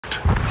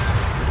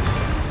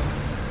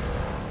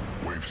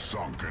We've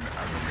sunk an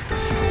enemy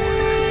destroyer.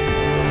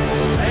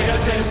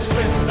 Hayate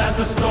swift as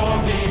the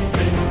stormy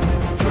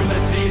wind, through the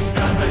seas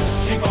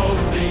canvas she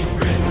boldly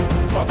grin.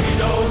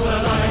 Torpedoes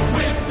aligned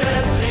with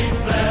deadly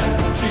flare,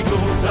 she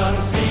moves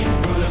unseen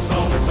through the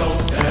smoke so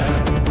fair.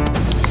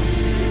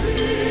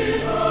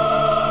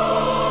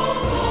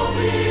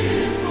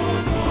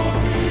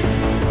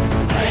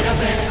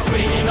 Hayate,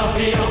 queen of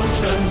the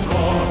ocean's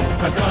roar,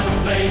 her guns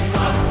blaze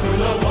paths through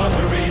the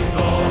watery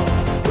floor.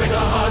 With a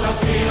heart of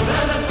steel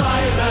and a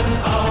silent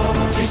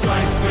howl, she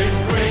strikes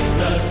with grace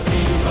the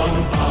sea's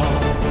own vow.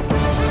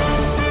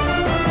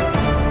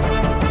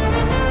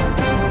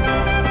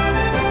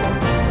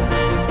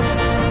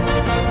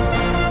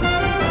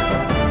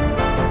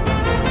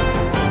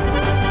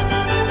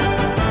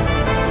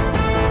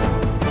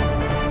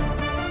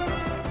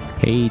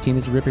 Hey team,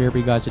 this is Ripper here. Hope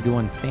you guys are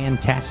doing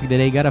fantastic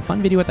today. Got a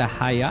fun video with the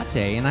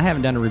Hayate, and I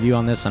haven't done a review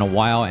on this in a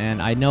while,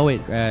 and I know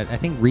it, I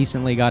think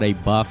recently got a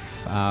buff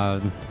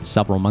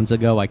several months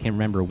ago. I can't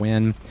remember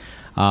when,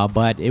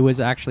 but it was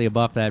actually a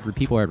buff that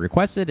people had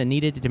requested and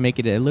needed to make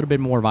it a little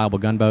bit more viable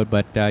gunboat.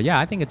 But yeah,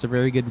 I think it's a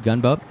very good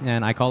gunboat,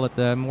 and I call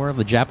it more of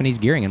the Japanese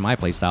gearing in my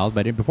playstyles.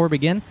 But before we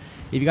begin,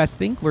 if you guys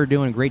think we're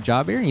doing a great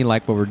job here and you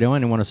like what we're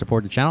doing and want to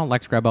support the channel,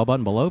 like, subscribe, bell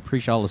button below.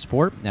 Appreciate all the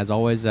support. As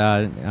always,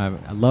 I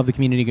love the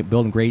community,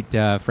 building great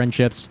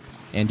friendships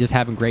and just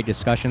having great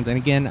discussions. And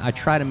again, I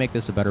try to make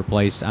this a better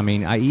place. I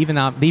mean,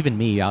 even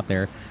me out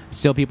there,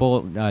 still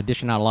people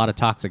dishing out a lot of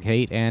toxic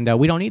hate, and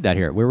we don't need that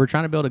here. We're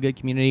trying to build a good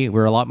community.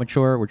 We're a lot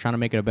mature. We're trying to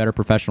make it a better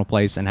professional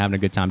place and having a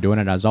good time doing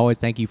it. As always,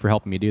 thank you for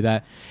helping me do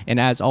that. And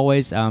as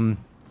always,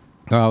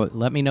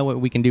 let me know what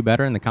we can do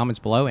better in the comments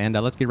below, and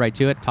let's get right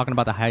to it. Talking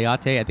about the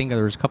Hayate, I think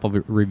there was a couple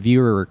of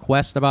reviewer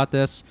requests about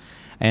this,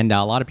 and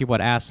a lot of people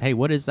had asked, hey,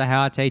 what is the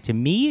Hayate? To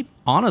me,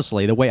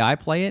 honestly, the way I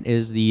play it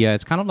is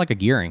it's kind of like a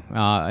gearing,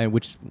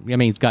 which, I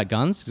mean, it's got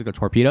guns, it's got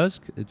torpedoes,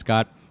 it's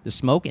got the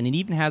smoke, and it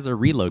even has a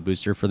reload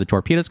booster for the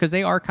torpedoes because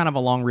they are kind of a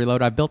long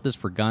reload. I built this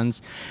for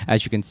guns,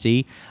 as you can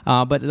see.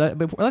 But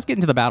let's get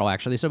into the battle,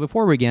 actually. So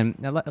before we begin,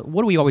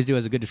 what do we always do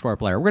as a good destroyer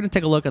player? We're going to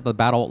take a look at the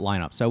battle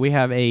lineup. So we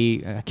have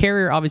a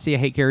carrier, obviously a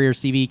hate carrier,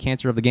 CV,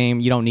 cancer of the game.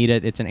 You don't need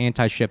it. It's an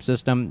anti-ship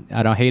system.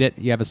 I don't hate it.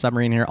 You have a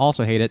submarine here,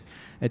 also hate it.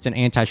 It's an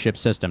anti-ship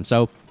system.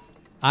 So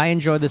I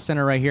enjoy this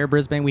center right here,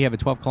 Brisbane. We have a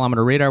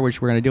 12-kilometer radar, which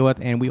we're going to deal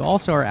with, and we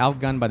also are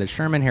outgunned by the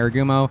Sherman,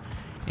 Haragumo,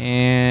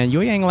 and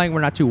Yoyang. Like, we're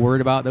not too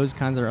worried about. Those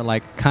kinds are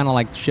like kind of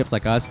like ships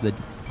like us,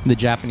 the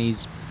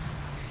Japanese,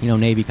 you know,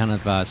 Navy kind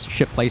of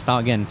ship play style.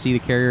 Again, see the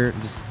carrier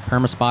just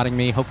perma spotting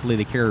me. Hopefully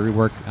the carrier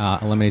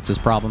rework eliminates this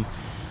problem.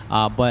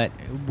 But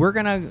we're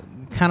gonna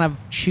kind of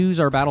choose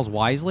our battles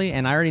wisely,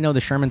 and I already know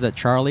the Sherman's at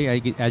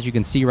Charlie, as you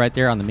can see right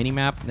there on the mini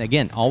map.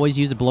 Again, always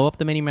use it. Blow up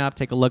the mini map.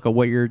 Take a look at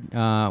what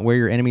where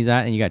your enemy's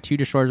at, and you got two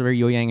destroyers over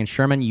here, Yoyang and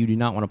Sherman. You do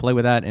not want to play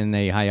with that in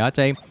a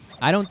Hayate.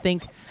 I don't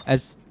think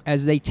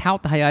as they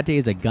tout the Hayate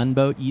as a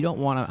gunboat, you don't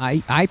want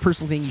to. I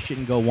personally think you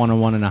shouldn't go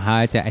one-on-one in a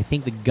Hayate. I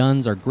think the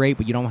guns are great,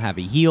 but you don't have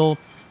a heal.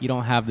 You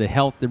don't have the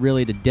health to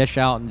really dish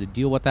out and to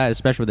deal with that,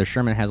 especially with the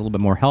Sherman has a little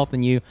bit more health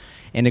than you.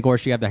 And of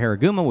course, you have the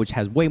Haragumo, which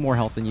has way more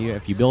health than you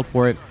if you build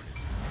for it.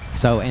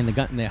 So, and the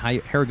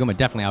Haragumo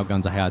definitely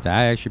outguns the Hayate.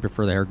 I actually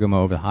prefer the Haragumo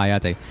over the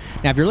Hayate.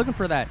 Now, if you're looking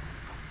for that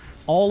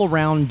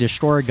all-around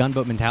destroyer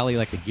gunboat mentality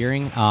like the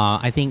gearing,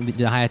 I think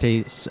the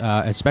Hayate,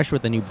 especially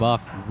with the new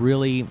buff,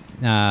 really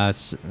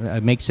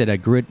makes it a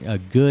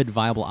good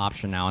viable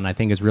option now, and I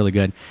think it's really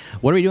good.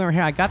 What are we doing right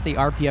here? I got the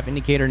RPF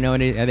indicator. No,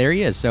 there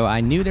he is. So I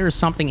knew there was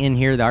something in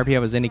here. The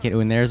RPF was indicated,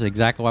 and there's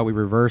exactly why we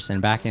reverse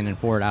and back in and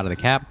forward out of the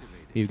cap.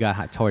 You've got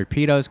hot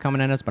torpedoes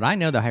coming at us, but I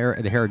know the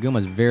Haragumo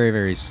is very,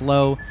 very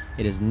slow.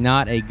 It is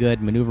not a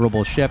good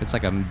maneuverable ship. It's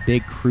like a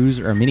big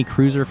cruiser, or a mini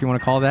cruiser, if you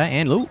want to call it that.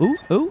 And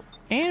ooh,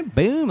 and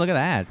boom, look at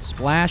that.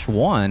 Splash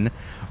one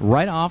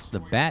right off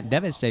the bat,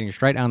 devastating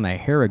straight on the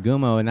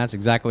Haragumo, and that's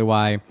exactly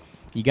why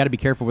you got to be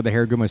careful with the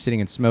Haragumo sitting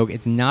in smoke.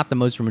 It's not the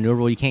most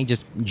maneuverable. You can't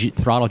just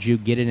throttle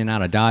juke, get in and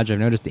out of dodge. I've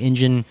noticed the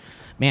engine,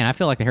 man, I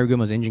feel like the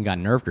Haragumo's engine got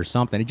nerfed or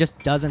something. It just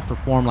doesn't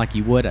perform like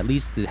you would. At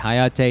least the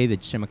Hayate, the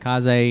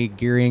Shimakaze,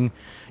 Gearing,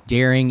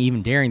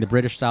 even Daring, the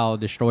British-style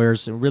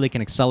destroyers really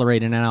can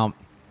accelerate in and out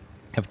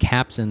of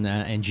caps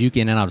and juke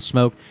in and out of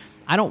smoke.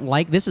 I don't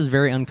like this. Is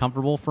very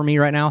uncomfortable for me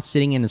right now,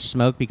 sitting in the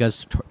smoke,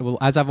 because,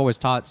 as I've always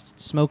taught,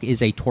 smoke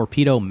is a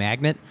torpedo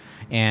magnet.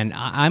 And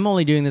I'm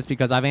only doing this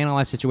because I've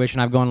analyzed the situation.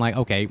 I've gone like,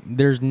 okay,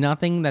 there's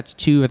nothing that's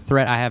to a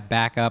threat. I have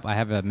backup. I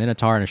have a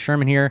Minotaur and a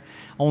Sherman here.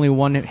 Only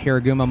one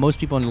Haragumo. Most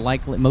people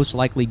most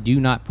likely do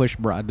not push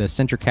the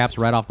center caps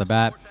right off the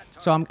bat.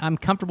 So I'm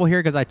comfortable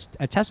here because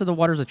I tested the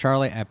waters of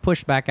Charlie. I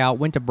pushed back out,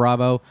 went to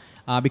Bravo,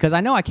 because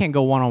I know I can't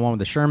go one-on-one with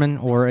the Sherman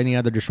or any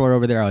other destroyer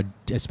over there,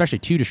 especially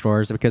two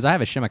destroyers, because I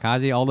have a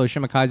Shimakaze. Although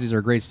Shimakazes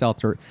are great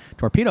stealth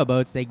torpedo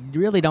boats, they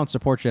really don't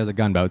support you as a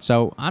gunboat.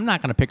 So I'm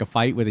not going to pick a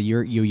fight with a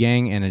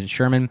Yoyang and a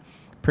Sherman.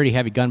 Pretty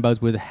heavy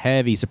gunboats with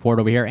heavy support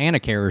over here and a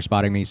carrier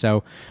spotting me.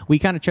 So we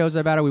kind of chose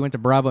about it. We went to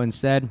Bravo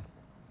instead.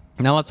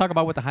 Now let's talk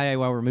about what the Hayate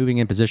while we're moving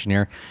in position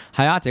here.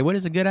 Hayate, what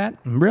is it good at?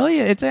 Really,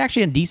 it's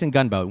actually a decent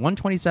gunboat.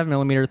 127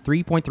 millimeter,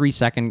 3.3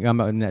 second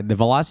gunboat. And the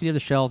velocity of the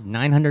shells,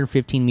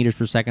 915 meters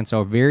per second.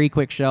 So very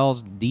quick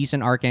shells,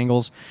 decent arc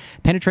angles.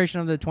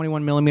 Penetration of the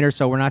 21 millimeter,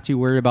 so we're not too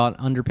worried about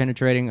under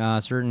penetrating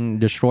certain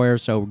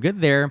destroyers. So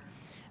good there.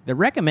 The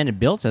recommended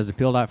build says to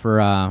build out for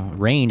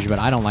range, but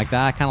I don't like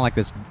that. I kind of like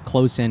this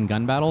close-in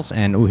gun battles.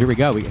 And here we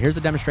go. Here's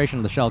a demonstration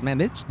of the shells. Man,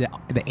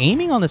 the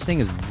aiming on this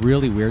thing is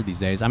really weird these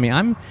days. I mean,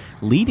 I'm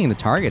leading the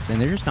targets,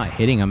 and they're just not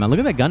hitting them. And look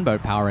at that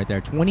gunboat power right there.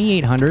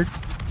 2,800,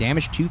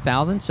 damage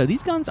 2,000. So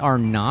these guns are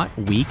not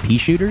weak pea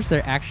shooters.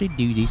 They actually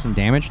do decent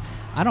damage.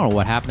 I don't know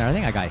what happened there. I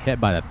think I got hit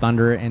by the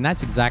thunder, and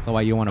that's exactly why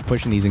you don't want to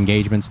push in these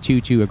engagements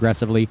too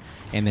aggressively.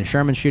 And then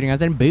Sherman's shooting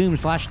us, and boom,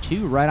 splash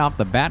 2 right off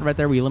the bat right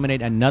there. We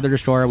eliminate another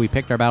destroyer. We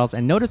picked our battles,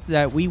 and notice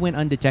that we went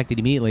undetected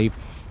immediately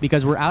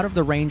because we're out of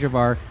the range of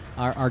our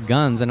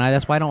guns, and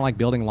that's why I don't like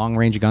building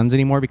long-range guns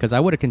anymore, because I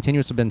would have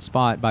continuously been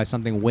spotted by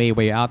something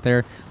way out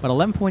there. But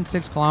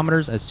 11.6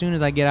 kilometers, as soon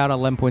as I get out of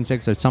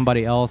 11.6 of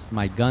somebody else,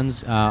 my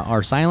guns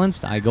are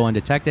silenced. I go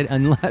undetected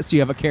unless you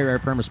have a carrier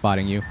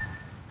perma-spotting you,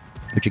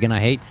 which again I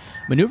hate.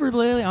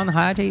 Maneuverability on the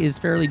Hayate is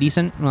fairly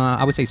decent.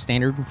 I would say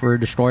standard for a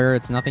destroyer.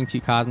 It's nothing too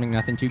cosmic,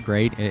 nothing too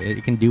great.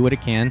 It can do what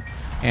it can.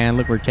 And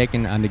look, we're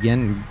taking, and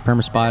again,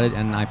 perma-spotted,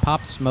 and I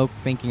popped smoke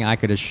thinking I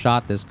could have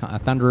shot this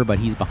Thunderer, but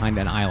he's behind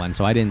an island,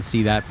 so I didn't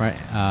see that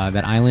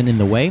island in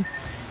the way.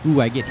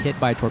 Ooh, I get hit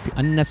by a torpedo.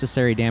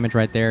 Unnecessary damage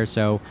right there.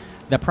 So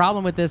the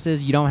problem with this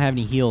is you don't have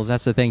any heals.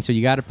 That's the thing. So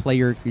you got to play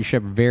your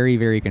ship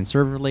very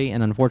conservatively,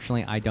 and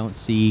unfortunately, I don't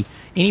see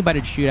anybody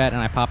to shoot at,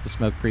 and I popped the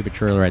smoke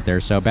prematurely right there.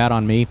 So bad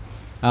on me.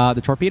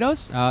 The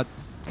torpedoes,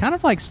 kind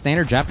of like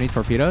standard Japanese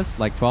torpedoes,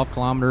 like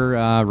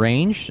 12-kilometer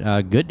range,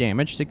 good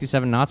damage,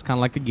 67 knots, kind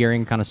of like the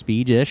Gearing kind of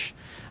speed-ish.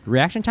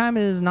 Reaction time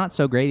is not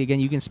so great.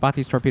 Again, you can spot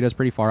these torpedoes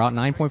pretty far out.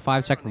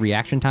 9.5-second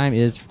reaction time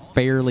is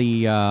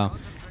fairly a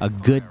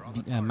good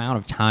amount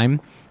of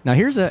time. Now,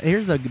 here's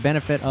the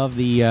benefit of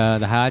the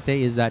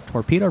Hayate is that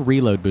torpedo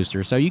reload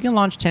booster. So you can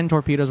launch 10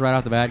 torpedoes right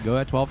off the bat, go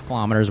at 12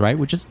 kilometers, right,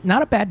 which is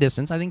not a bad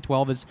distance. I think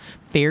 12 is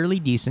fairly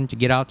decent to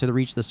get out to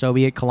reach the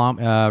Soviet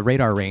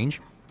radar range.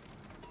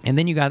 And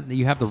then you have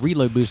the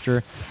reload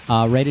booster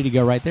ready to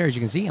go right there, as you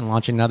can see, and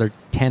launch another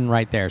 10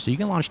 right there. So you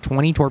can launch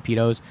 20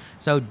 torpedoes.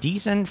 So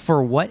decent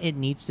for what it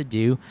needs to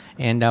do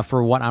and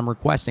for what I'm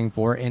requesting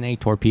for in a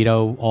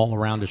torpedo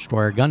all-around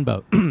destroyer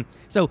gunboat.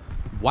 So,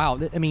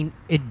 wow, I mean,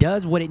 it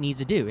does what it needs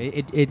to do.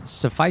 It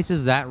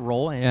suffices that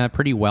role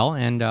pretty well.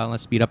 And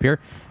let's speed up here.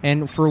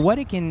 And for what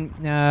it can,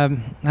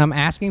 I'm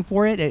asking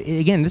for it.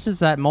 Again, this is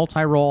that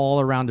multi-role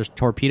all-around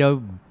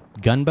torpedo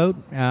gunboat.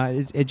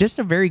 It's just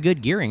a very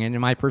good gearing, and in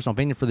my personal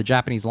opinion, for the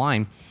Japanese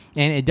line,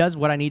 and it does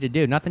what I need to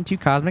do. Nothing too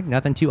cosmic,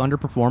 nothing too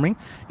underperforming,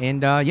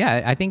 and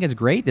yeah, I think it's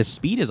great. The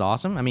speed is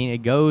awesome. I mean,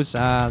 it goes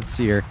let's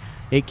see here,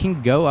 it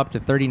can go up to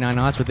 39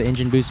 knots with the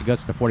engine boost. It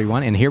goes to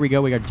 41, and here we go.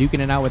 We got duking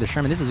it out with a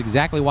Sherman. This is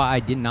exactly why I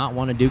did not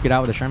want to duke it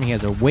out with a Sherman. He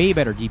has a way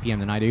better DPM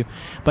than I do,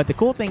 but the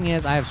cool thing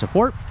is I have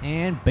support,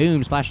 and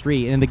boom, splash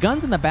 3. And the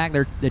guns in the back,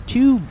 the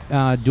two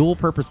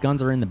dual-purpose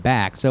guns are in the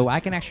back, so I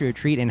can actually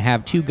retreat and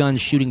have 2 guns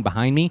shooting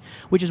behind me,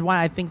 which is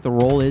why I think the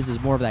role is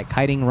more of that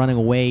kiting, running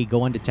away,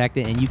 go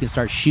undetected, and you can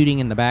start shooting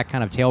in the back,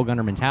 kind of tail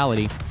gunner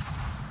mentality.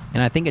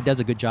 And I think it does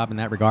a good job in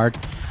that regard.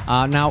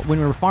 Now, when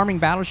we're farming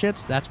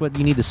battleships, that's what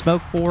you need the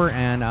smoke for.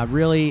 And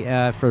really,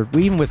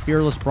 even with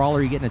Fearless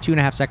Brawler, you're getting a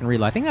 2.5-second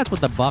reload. I think that's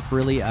what the buff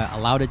really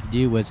allowed it to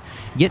do, was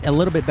get a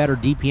little bit better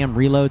DPM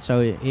reload,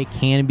 so it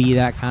can be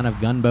that kind of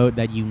gunboat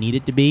that you need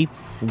it to be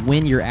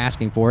when you're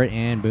asking for it.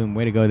 And boom,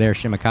 way to go there,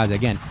 Shimakaze.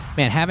 Again,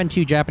 man, having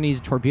 2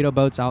 Japanese torpedo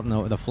boats out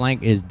in the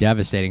flank is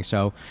devastating.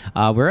 So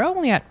we're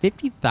only at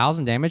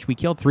 50,000 damage. We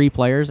killed 3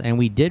 players, and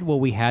we did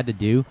what we had to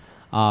do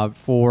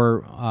for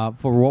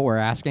what we're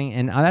asking,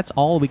 and that's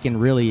all we can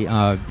really,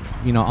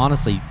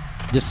 honestly,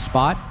 just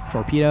spot,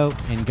 torpedo,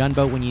 and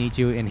gunboat when you need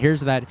to. And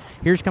here's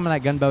coming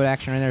that gunboat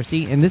action right there.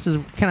 See, and this is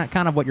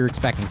kind of what you're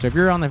expecting. So if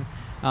you're on the,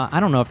 I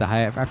don't know if the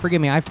Hayate,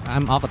 forgive me,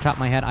 I'm off the top of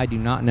my head, I do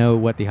not know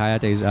what the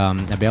Hayate is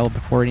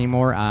available for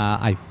anymore.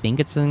 I think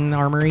it's in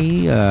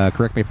Armory.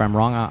 Correct me if I'm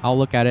wrong. I'll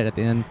look at it at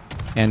the end,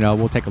 and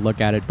we'll take a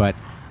look at it. But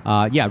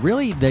yeah,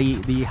 really,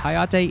 the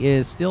Hayate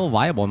is still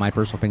viable in my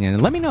personal opinion.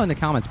 And let me know in the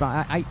comments, but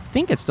I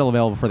think it's still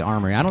available for the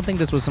Armory. I don't think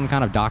this was some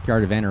kind of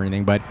dockyard event or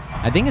anything, but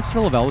I think it's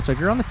still available. So if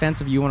you're on the fence,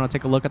 if you want to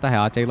take a look at the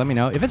Hayate, let me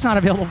know. If it's not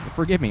available,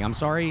 forgive me. I'm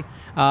sorry.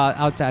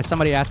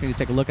 Somebody asked me to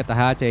take a look at the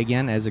Hayate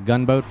again as a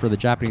gunboat for the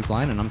Japanese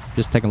line, and I'm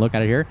just taking a look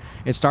at it here.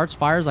 It starts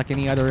fires like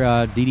any other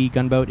DD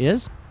gunboat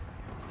is.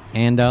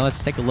 And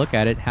let's take a look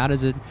at it.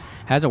 How's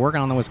it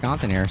working on the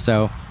Wisconsin here?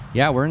 So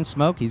yeah, we're in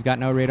smoke. He's got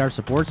no radar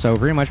support, so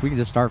pretty much we can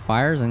just start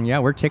fires, and yeah,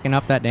 we're ticking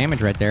up that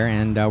damage right there,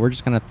 and we're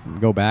just going to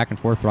go back and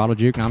forth, throttle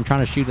juke. Now I'm trying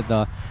to shoot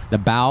at the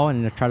bow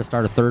and try to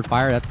start a 3rd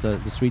fire. That's the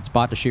sweet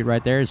spot to shoot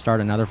right there, is start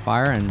another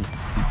fire, and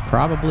he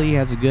probably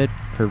has a good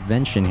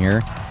prevention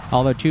here.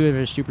 Although 2 of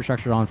his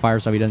superstructures are on fire,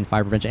 so he doesn't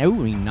fire prevention.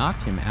 Oh, he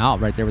knocked him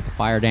out right there with the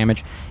fire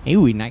damage.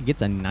 Oh, he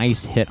gets a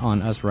nice hit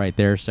on us right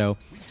there. So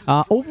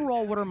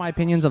overall, what are my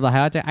opinions of the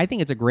Hayate? I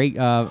think it's a great,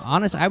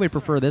 honestly, I would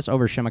prefer this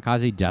over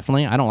Shimakaze,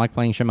 definitely. I don't like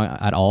playing Shima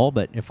at all,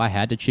 but if I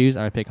had to choose,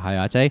 I would pick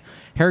Hayate.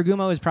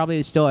 Haragumo is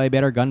probably still a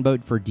better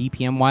gunboat for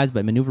DPM-wise,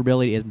 but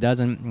maneuverability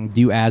doesn't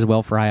do as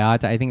well for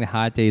Hayate. I think the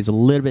Hayate is a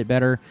little bit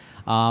better.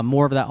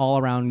 More of that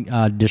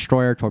all-around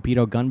destroyer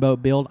torpedo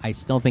gunboat build, I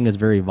still think is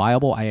very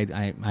viable.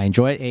 I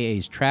enjoy it. AA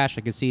is trash.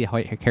 I can see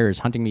how carrier is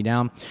hunting me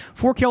down.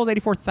 4 kills,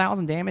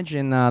 84,000 damage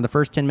in the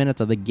first 10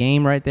 minutes of the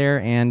game right there,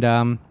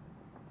 and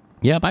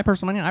yeah, my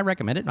personal opinion, I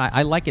recommend it.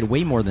 I like it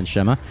way more than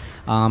Shima.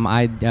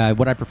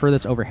 Would I prefer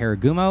this over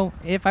Haragumo?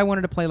 If I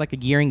wanted to play like a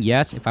gearing,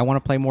 yes. If I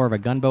want to play more of a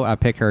gunboat, I'd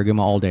pick Haragumo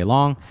all day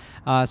long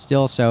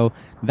still. So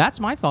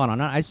that's my thought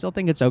on it. I still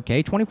think it's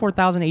okay.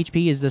 24,000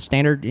 HP is the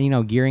standard,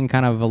 gearing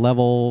kind of a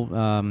level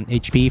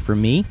HP for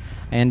me.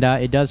 And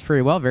it does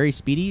very well, very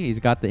speedy. He's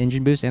got the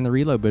engine boost and the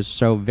reload boost.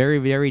 So very,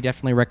 very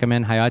definitely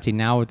recommend Hayate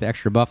now with the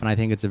extra buff. And I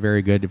think it's a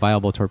very good,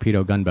 viable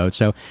torpedo gunboat.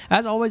 So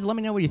as always, let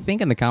me know what you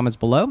think in the comments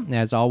below.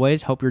 As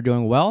always, hope you're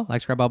doing well.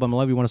 Like, subscribe, button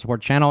below if you want to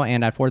support the channel.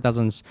 And at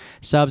 4,000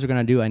 subs, we're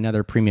going to do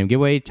another premium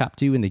giveaway. Top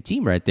 2 in the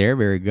team right there.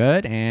 Very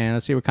good. And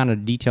let's see what kind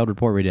of detailed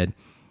report we did.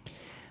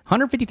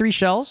 153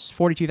 shells,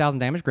 42,000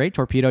 damage. Great.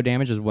 Torpedo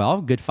damage as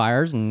well. Good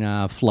fires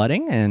and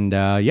flooding. And,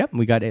 yep,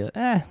 we got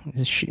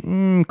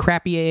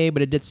crappy AA,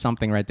 but it did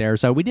something right there.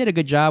 So we did a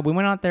good job. We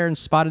went out there and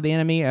spotted the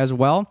enemy as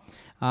well.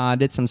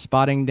 Did some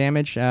spotting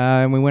damage.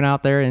 And we went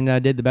out there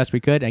and did the best we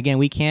could. Again,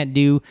 we can't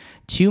do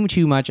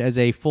too much as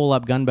a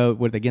full-up gunboat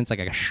with against like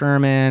a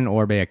Sherman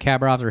or a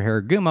Khabarovsk or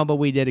Haragumo, but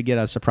we did get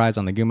a surprise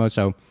on the Gumo.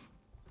 So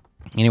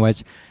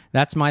anyways,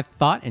 that's my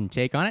thought and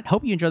take on it.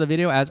 Hope you enjoy the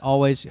video. As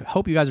always,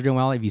 hope you guys are doing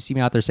well. If you see me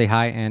out there, say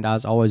hi. And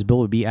as always, Bill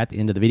will be at the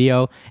end of the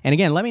video. And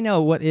again, let me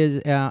know what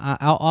is...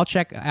 I'll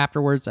check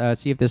afterwards,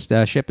 see if this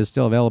ship is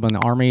still available in the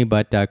Army.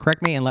 But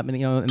correct me and let me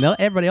know, and let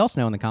everybody else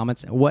know in the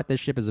comments what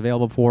this ship is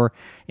available for,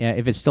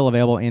 if it's still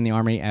available in the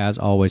Army, as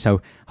always. So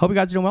hope you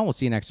guys are doing well. We'll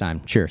see you next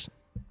time. Cheers.